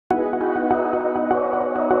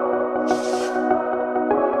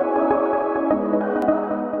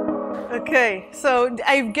Okay, so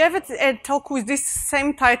I gave it a talk with this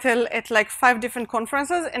same title at like 5 different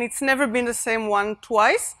conferences, and it's never been the same one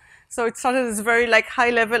twice. So it started as very like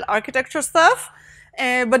high-level architecture stuff,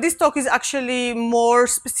 but this talk is actually more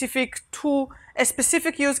specific to a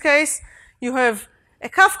specific use case. You have a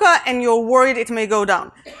Kafka, and you're worried it may go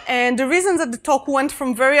down. And the reason that the talk went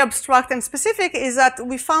from very abstract and specific is that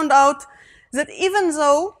we found out that even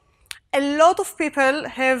though a lot of people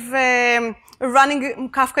have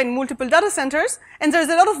running Kafka in multiple data centers, and there's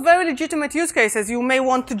a lot of very legitimate use cases. You may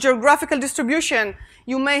want geographical distribution.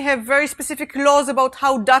 You may have very specific laws about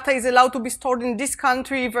how data is allowed to be stored in this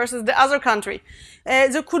country versus the other country.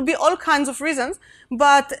 There could be all kinds of reasons,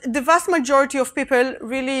 but the vast majority of people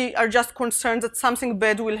really are just concerned that something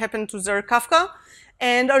bad will happen to their Kafka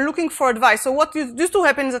and are looking for advice. So what used to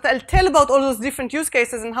happen is that I'll tell about all those different use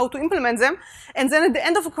cases and how to implement them, and then at the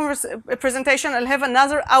end of a presentation, I'll have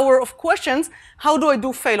another hour of questions. How do I do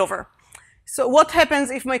failover? So what happens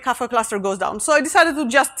if my Kafka cluster goes down? So I decided to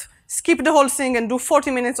just skip the whole thing and do 40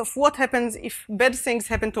 minutes of what happens if bad things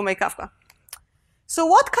happen to my Kafka. So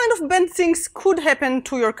what kind of bad things could happen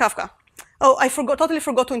to your Kafka? Oh, I totally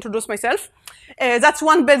forgot to introduce myself. That's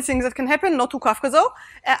one bad thing that can happen, not to Kafka though.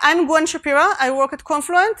 I'm Gwen Shapira. I work at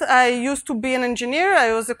Confluent. I used to be an engineer.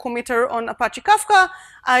 I was a committer on Apache Kafka.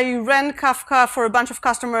 I ran Kafka for a bunch of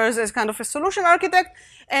customers as kind of a solution architect.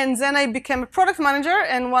 And then I became a product manager.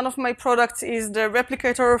 And one of my products is the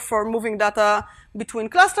replicator for moving data between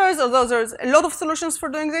clusters, although there's a lot of solutions for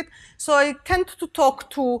doing it. So I tend to talk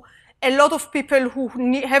to a lot of people who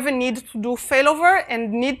have a need to do failover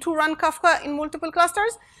and need to run Kafka in multiple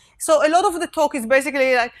clusters. So a lot of the talk is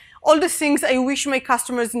basically like all the things I wish my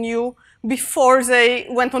customers knew before they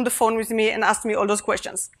went on the phone with me and asked me all those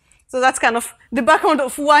questions. So that's kind of the background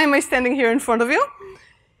of why am I standing here in front of you.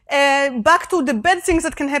 Back to the bad things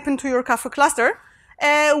that can happen to your Kafka cluster.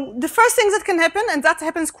 The first thing that can happen, and that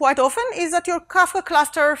happens quite often, is that your Kafka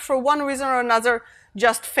cluster, for one reason or another,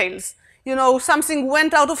 just fails. You know, something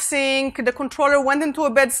went out of sync, the controller went into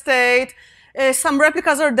a bad state, some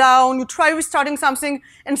replicas are down, you try restarting something,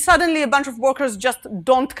 and suddenly a bunch of workers just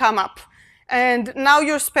don't come up. And now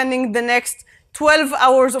you're spending the next 12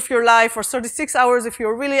 hours of your life, or 36 hours if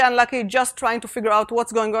you're really unlucky, just trying to figure out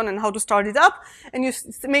what's going on and how to start it up. And you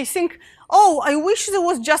may think, oh, I wish there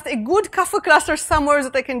was just a good Kafka cluster somewhere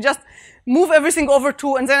that I can just move everything over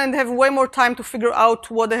to, and then I'd have way more time to figure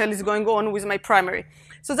out what the hell is going on with my primary.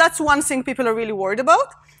 So that's one thing people are really worried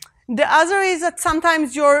about. The other is that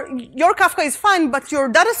sometimes your Kafka is fine, but your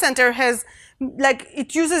data center has, like,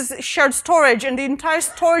 it uses shared storage, and the entire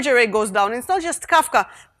storage array goes down. It's not just Kafka.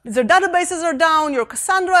 The databases are down, your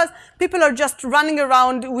Cassandras, people are just running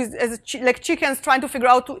around like chickens trying to figure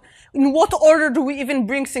out in what order do we even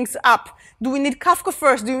bring things up. Do we need Kafka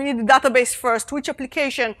first? Do we need the database first? Which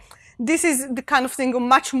application? This is the kind of thing, a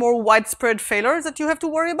much more widespread failure that you have to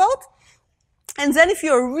worry about. And then if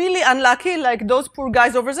you're really unlucky, like those poor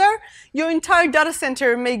guys over there, your entire data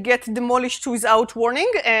center may get demolished without warning,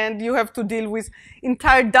 and you have to deal with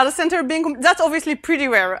entire data center being, that's obviously pretty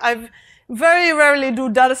rare. Very rarely do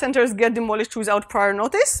data centers get demolished without prior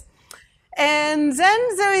notice. And then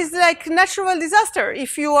there is like natural disaster.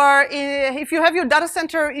 If you have your data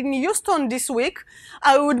center in Houston this week,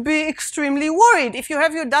 I would be extremely worried. If you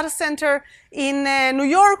have your data center in New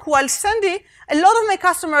York while Sandy, a lot of my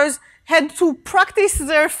customers had to practice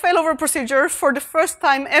their failover procedure for the first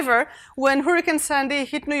time ever when Hurricane Sandy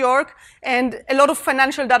hit New York, and a lot of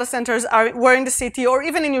financial data centers were in the city, or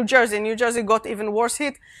even in New Jersey. New Jersey got even worse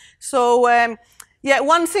hit. So yeah,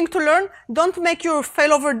 one thing to learn, don't make your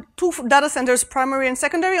failover 2 data centers, primary and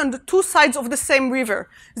secondary, on the 2 sides of the same river.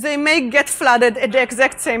 They may get flooded at the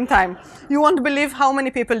exact same time. You won't believe how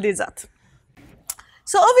many people did that.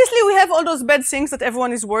 So obviously we have all those bad things that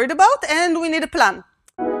everyone is worried about, and we need a plan.